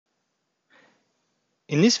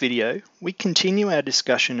In this video, we continue our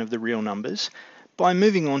discussion of the real numbers by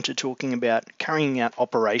moving on to talking about carrying out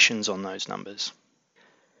operations on those numbers.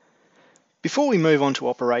 Before we move on to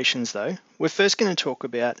operations though, we're first going to talk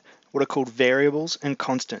about what are called variables and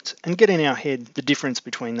constants and get in our head the difference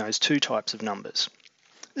between those two types of numbers.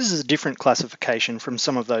 This is a different classification from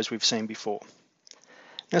some of those we've seen before.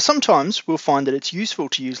 Now sometimes we'll find that it's useful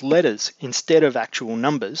to use letters instead of actual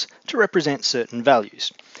numbers to represent certain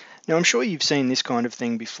values. Now I'm sure you've seen this kind of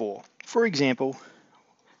thing before. For example,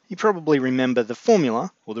 you probably remember the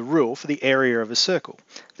formula or the rule for the area of a circle.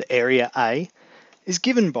 The area A is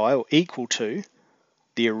given by or equal to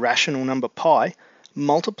the irrational number pi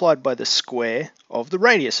multiplied by the square of the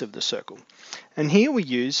radius of the circle. And here we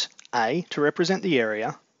use A to represent the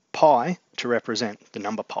area, pi to represent the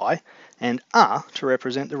number pi, and r to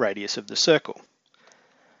represent the radius of the circle.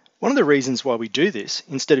 One of the reasons why we do this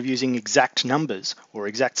instead of using exact numbers or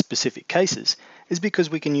exact specific cases is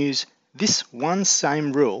because we can use this one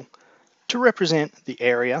same rule to represent the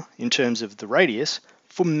area in terms of the radius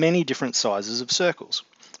for many different sizes of circles.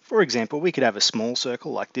 For example, we could have a small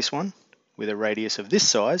circle like this one with a radius of this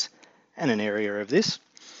size and an area of this,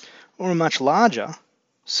 or a much larger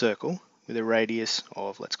circle with a radius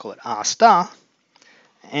of, let's call it r star,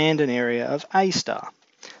 and an area of a star.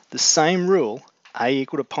 The same rule, a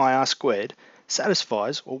equal to pi r squared,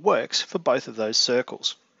 satisfies or works for both of those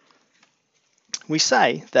circles. We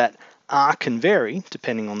say that r can vary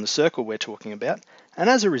depending on the circle we're talking about, and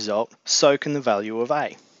as a result, so can the value of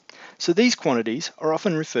a. So these quantities are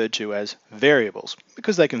often referred to as variables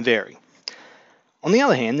because they can vary. On the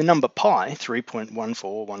other hand, the number pi,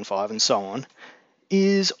 3.1415 and so on,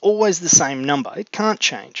 is always the same number. It can't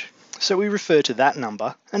change. So we refer to that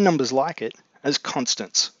number and numbers like it as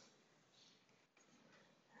constants.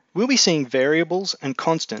 We'll be seeing variables and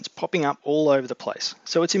constants popping up all over the place.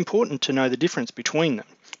 So it's important to know the difference between them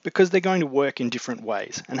because they're going to work in different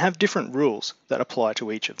ways and have different rules that apply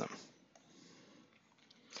to each of them.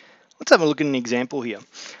 Let's have a look at an example here.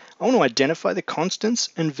 I want to identify the constants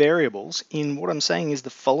and variables in what I'm saying is the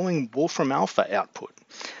following Wolfram Alpha output.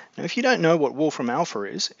 Now, if you don't know what Wolfram Alpha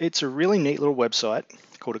is, it's a really neat little website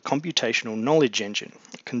called a computational knowledge engine.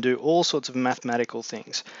 It can do all sorts of mathematical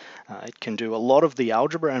things. It can do a lot of the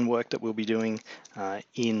algebra and work that we'll be doing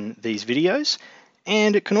in these videos.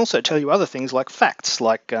 And it can also tell you other things like facts,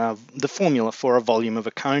 like the formula for a volume of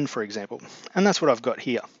a cone, for example. And that's what I've got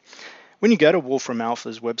here. When you go to Wolfram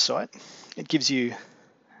Alpha's website, it gives you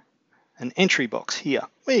an entry box here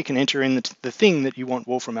where you can enter in the thing that you want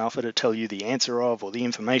Wolfram Alpha to tell you the answer of or the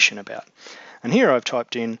information about. And here I've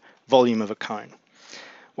typed in volume of a cone.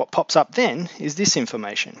 What pops up then is this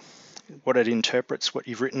information, what it interprets what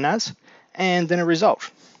you've written as, and then a result.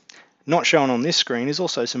 Not shown on this screen is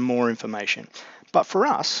also some more information. But for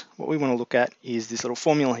us, what we want to look at is this little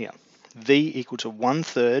formula here. V equal to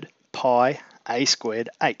 1/3 pi a squared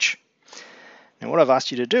h. Now what I've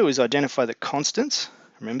asked you to do is identify the constants.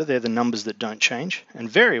 Remember, they're the numbers that don't change, and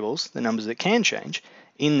variables, the numbers that can change,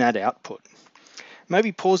 in that output.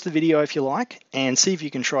 Maybe pause the video if you like and see if you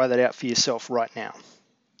can try that out for yourself right now.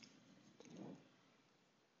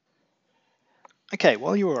 Okay,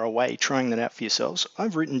 while you are away trying that out for yourselves,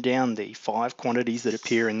 I've written down the 5 quantities that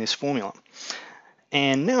appear in this formula.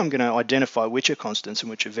 And now I'm going to identify which are constants and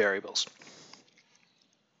which are variables.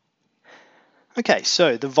 Okay,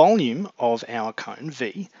 so the volume of our cone,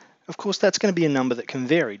 V, of course that's going to be a number that can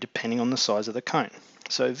vary depending on the size of the cone.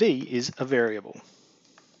 So V is a variable.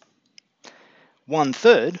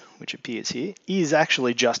 1/3, which appears here, is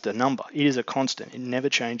actually just a number. It is a constant. It never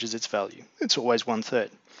changes its value. It's always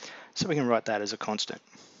 1/3. So we can write that as a constant.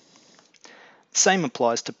 Same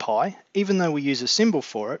applies to pi. Even though we use a symbol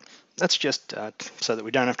for it, that's just so that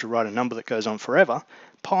we don't have to write a number that goes on forever.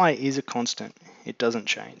 Pi is a constant. It doesn't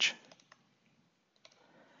change.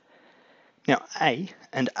 Now A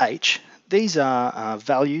and H, these are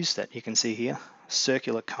values that you can see here.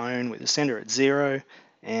 Circular cone with a center at 0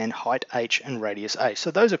 and height h and radius a. So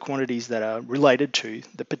those are quantities that are related to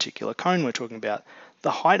the particular cone we're talking about.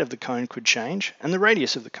 The height of the cone could change and the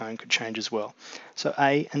radius of the cone could change as well. So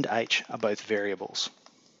A and H are both variables.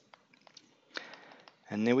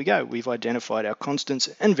 And there we go. We've identified our constants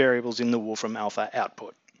and variables in the Wolfram Alpha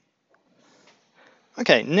output.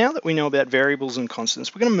 Okay, now that we know about variables and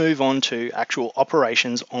constants, we're going to move on to actual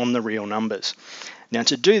operations on the real numbers. Now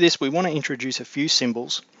to do this, we want to introduce a few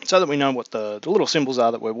symbols so that we know what the little symbols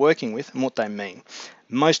are that we're working with and what they mean.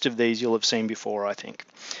 Most of these you'll have seen before, I think.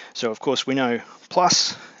 So of course we know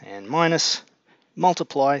plus and minus,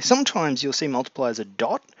 multiply. Sometimes you'll see multiply as a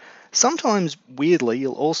dot. Sometimes, weirdly,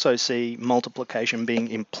 you'll also see multiplication being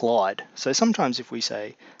implied. So sometimes if we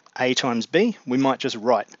say A times B, we might just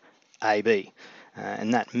write AB,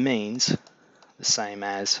 and that means the same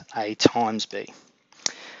as A times B.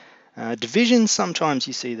 Division, sometimes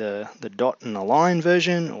you see the dot and the line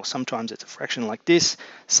version, or sometimes it's a fraction like this.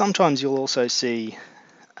 Sometimes you'll also see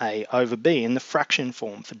A over B in the fraction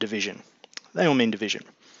form for division. They all mean division.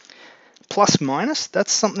 Plus minus,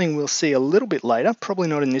 that's something we'll see a little bit later, probably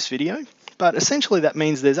not in this video, but essentially that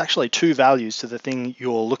means there's actually two values to the thing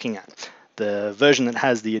you're looking at. The version that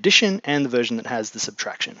has the addition and the version that has the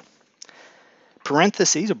subtraction.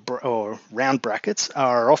 Parentheses or round brackets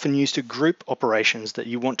are often used to group operations that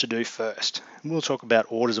you want to do first. We'll talk about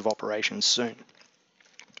orders of operations soon.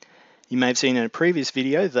 You may have seen in a previous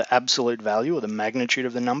video the absolute value or the magnitude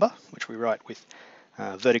of the number, which we write with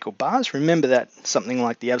vertical bars. Remember that something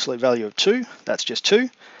like the absolute value of 2, that's just 2,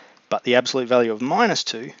 but the absolute value of minus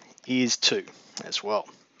 2 is 2 as well.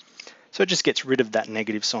 So it just gets rid of that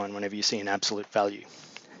negative sign whenever you see an absolute value.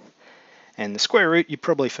 And the square root, you're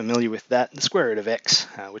probably familiar with that, the square root of x,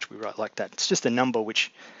 which we write like that. It's just a number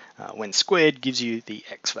which, when squared, gives you the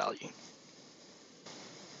x value.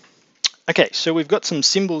 Okay, so we've got some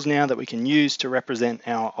symbols now that we can use to represent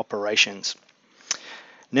our operations.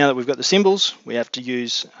 Now that we've got the symbols, we have to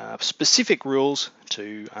use specific rules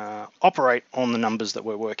to operate on the numbers that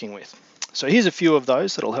we're working with. So here's a few of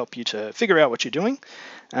those that'll help you to figure out what you're doing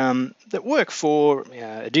that work for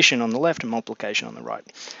addition on the left and multiplication on the right.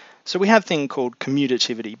 So we have a thing called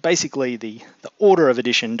commutativity. Basically, the order of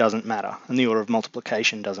addition doesn't matter and the order of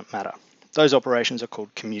multiplication doesn't matter. Those operations are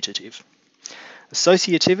called commutative.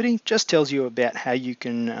 Associativity just tells you about how you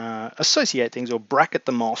can associate things or bracket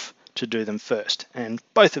them off to do them first. And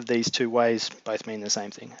both of these two ways both mean the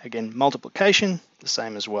same thing. Again, multiplication, the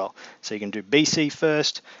same as well. So you can do BC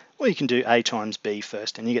first, or you can do A times B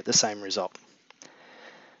first, and you get the same result.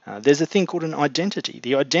 There's a thing called an identity.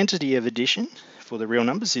 The identity of addition for the real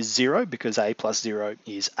numbers is 0 because A plus 0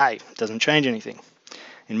 is A. It doesn't change anything.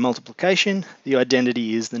 In multiplication, the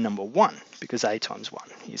identity is the number 1 because A times 1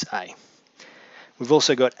 is A. We've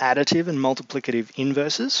also got additive and multiplicative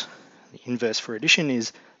inverses. The inverse for addition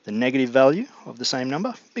is the negative value of the same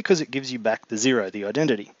number because it gives you back the 0, the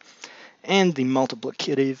identity. And the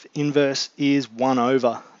multiplicative inverse is 1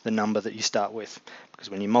 over the number that you start with, because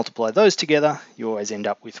when you multiply those together, you always end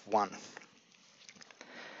up with 1.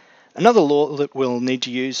 Another law that we'll need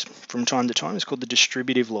to use from time to time is called the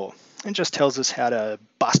Distributive Law. It just tells us how to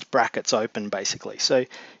bust brackets open, basically. So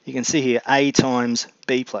you can see here A times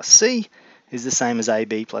B plus C is the same as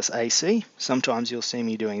AB plus AC. Sometimes you'll see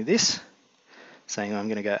me doing this, saying I'm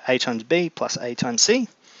going to go A times B plus A times C.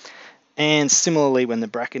 And similarly, when the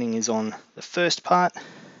bracketing is on the first part,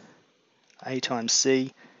 A times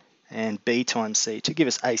C and B times C to give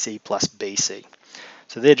us AC plus BC.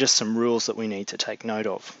 So they're just some rules that we need to take note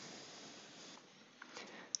of.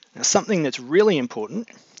 Now, something that's really important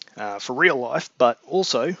for real life, but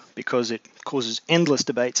also because it causes endless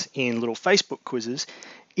debates in little Facebook quizzes,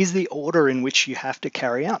 is the order in which you have to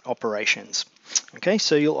carry out operations. Okay,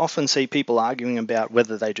 so you'll often see people arguing about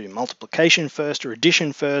whether they do multiplication first or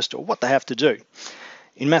addition first or what they have to do.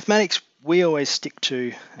 In mathematics, we always stick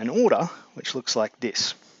to an order which looks like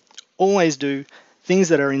this. Always do things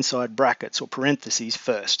that are inside brackets or parentheses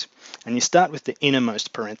first, and you start with the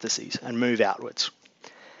innermost parentheses and move outwards.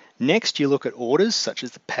 Next, you look at orders such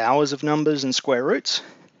as the powers of numbers and square roots.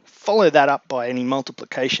 Follow that up by any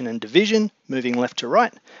multiplication and division, moving left to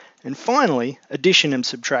right. And finally, addition and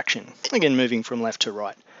subtraction, again moving from left to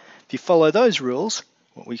right. If you follow those rules,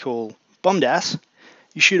 what we call BOMDAS,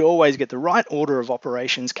 you should always get the right order of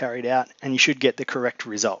operations carried out and you should get the correct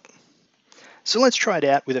result. So let's try it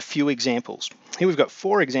out with a few examples. Here we've got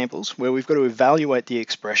 4 examples where we've got to evaluate the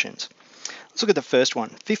expressions. Let's look at the first one,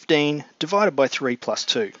 15 divided by 3 plus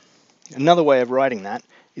 2. Another way of writing that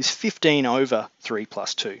is 15 over 3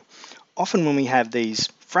 plus 2. Often when we have these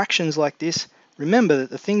fractions like this, remember that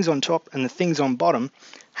the things on top and the things on bottom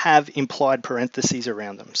have implied parentheses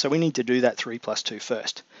around them. So we need to do that 3 plus 2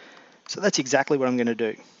 first. So that's exactly what I'm going to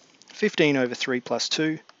do. 15 over 3 plus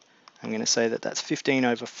 2, I'm going to say that that's 15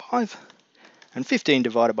 over 5, and 15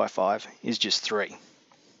 divided by 5 is just 3.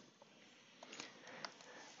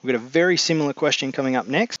 We've got a very similar question coming up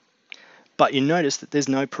next, but you notice that there's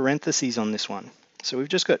no parentheses on this one. So we've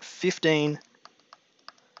just got 15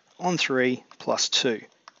 on 3 plus 2.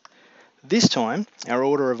 This time, our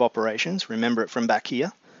order of operations, remember it from back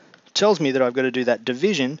here, tells me that I've got to do that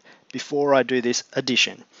division before I do this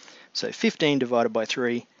addition. So 15 divided by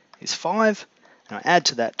 3 is 5, and I add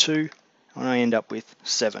to that 2, and I end up with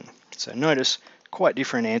 7. So notice, quite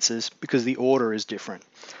different answers because the order is different.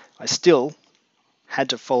 I still had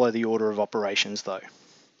to follow the order of operations though.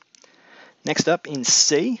 Next up in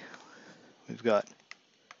C, we've got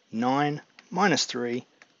 9 minus 3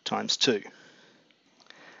 times 2.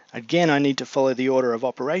 Again, I need to follow the order of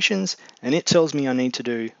operations, and it tells me I need to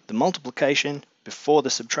do the multiplication before the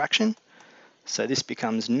subtraction. So this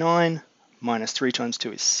becomes 9 minus 3 times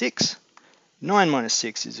 2 is 6. 9 minus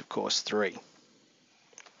 6 is, of course, 3.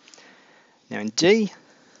 Now in D,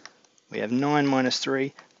 we have 9 minus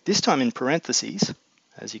 3, this time in parentheses,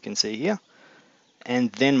 as you can see here,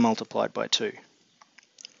 and then multiplied by 2.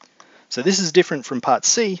 So this is different from part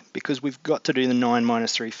C because we've got to do the 9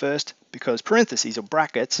 minus 3 first, because parentheses or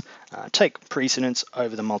brackets take precedence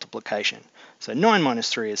over the multiplication. So 9 minus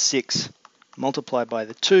 3 is 6, multiplied by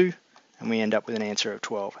the 2, and we end up with an answer of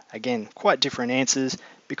 12. Again, quite different answers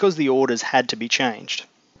because the orders had to be changed.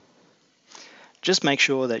 Just make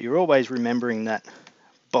sure that you're always remembering that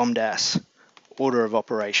BOMDAS order of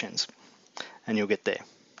operations, and you'll get there.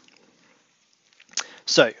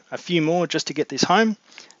 So a few more just to get this home.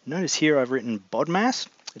 Notice here I've written BODMAS.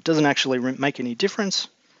 It doesn't actually make any difference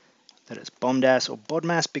that it's BOMDAS or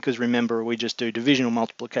BODMAS because remember we just do division or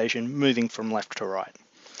multiplication moving from left to right.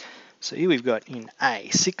 So here we've got in A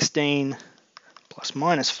 16 plus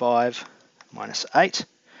minus 5 minus 8.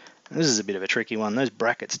 And this is a bit of a tricky one. Those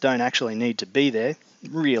brackets don't actually need to be there,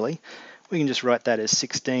 really. We can just write that as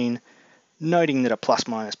 16, noting that a plus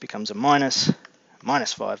minus becomes a minus.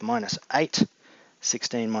 Minus 5 minus 8.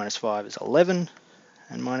 16 minus 5 is 11,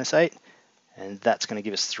 and minus 8, and that's going to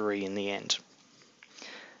give us 3 in the end.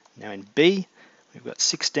 Now in B, we've got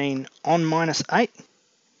 16 on minus 8,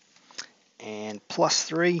 and plus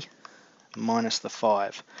 3 minus the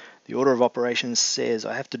 5. The order of operations says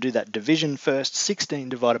I have to do that division first. 16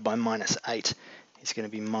 divided by minus 8 is going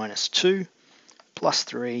to be minus 2, plus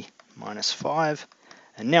 3 minus 5,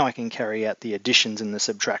 and now I can carry out the additions and the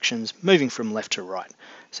subtractions moving from left to right.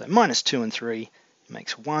 So minus 2 and 3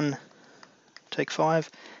 makes 1 take 5,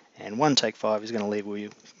 and 1 take 5 is going to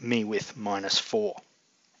leave me with minus 4.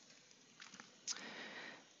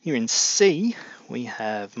 Here in C, we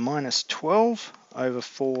have minus 12 over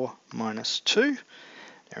 4 minus 2.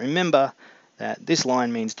 Now remember that this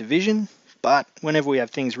line means division, but whenever we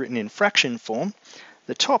have things written in fraction form,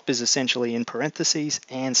 the top is essentially in parentheses,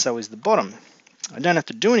 and so is the bottom. I don't have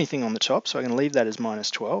to do anything on the top, so I can leave that as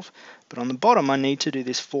minus 12, but on the bottom I need to do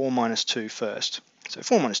this 4 minus 2 first. So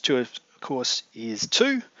 4 minus 2, of course, is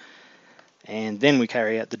 2, and then we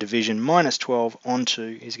carry out the division. Minus 12 on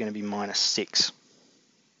 2 is going to be minus 6.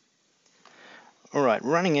 Alright,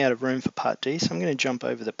 running out of room for part D, so I'm going to jump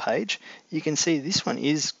over the page. You can see this one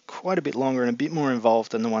is quite a bit longer and a bit more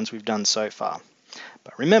involved than the ones we've done so far.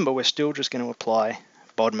 But remember, we're still just going to apply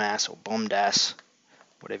BODMAS or BOMDAS,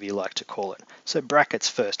 whatever you like to call it. So brackets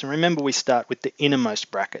first, and remember we start with the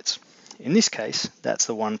innermost brackets. In this case, that's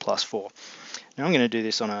the 1 plus 4. Now I'm going to do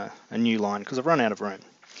this on a new line because I've run out of room.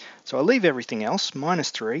 So I'll leave everything else,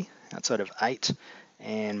 minus 3 outside of 8,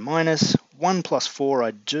 and minus 1 plus 4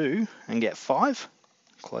 I do and get 5.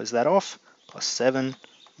 Close that off, plus 7,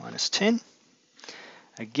 minus 10.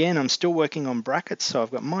 Again, I'm still working on brackets, so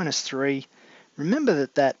I've got minus 3. Remember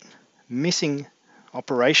that missing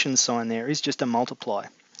operation sign there is just a multiply.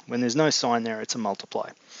 When there's no sign there, it's a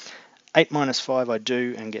multiply. 8 minus 5 I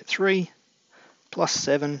do and get 3, plus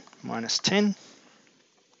 7 minus 10.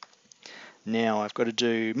 Now I've got to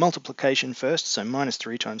do multiplication first, so minus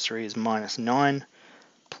 3 times 3 is minus 9,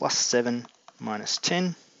 plus 7 minus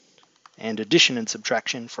 10, and addition and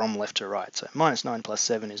subtraction from left to right. So minus 9 plus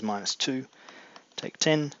 7 is minus 2, take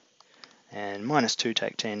 10, and minus 2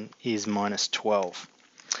 take 10 is minus 12.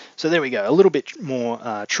 So there we go, a little bit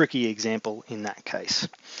more tricky example in that case.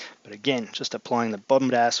 But again, just applying the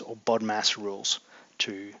BOMDAS or BODMAS rules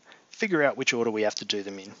to figure out which order we have to do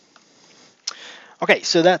them in. Okay,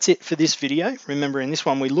 so that's it for this video. Remember, in this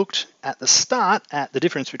one we looked at the start at the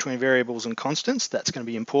difference between variables and constants. That's going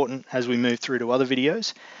to be important as we move through to other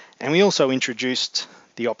videos. And we also introduced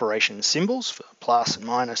the operation symbols for plus and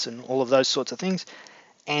minus and all of those sorts of things,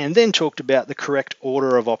 and then talked about the correct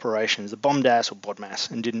order of operations, the BOMDAS or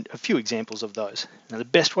BODMAS, and did a few examples of those. Now the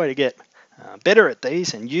best way to get better at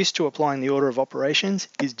these and used to applying the order of operations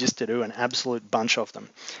is just to do an absolute bunch of them.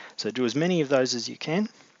 So do as many of those as you can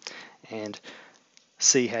and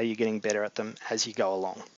see how you're getting better at them as you go along.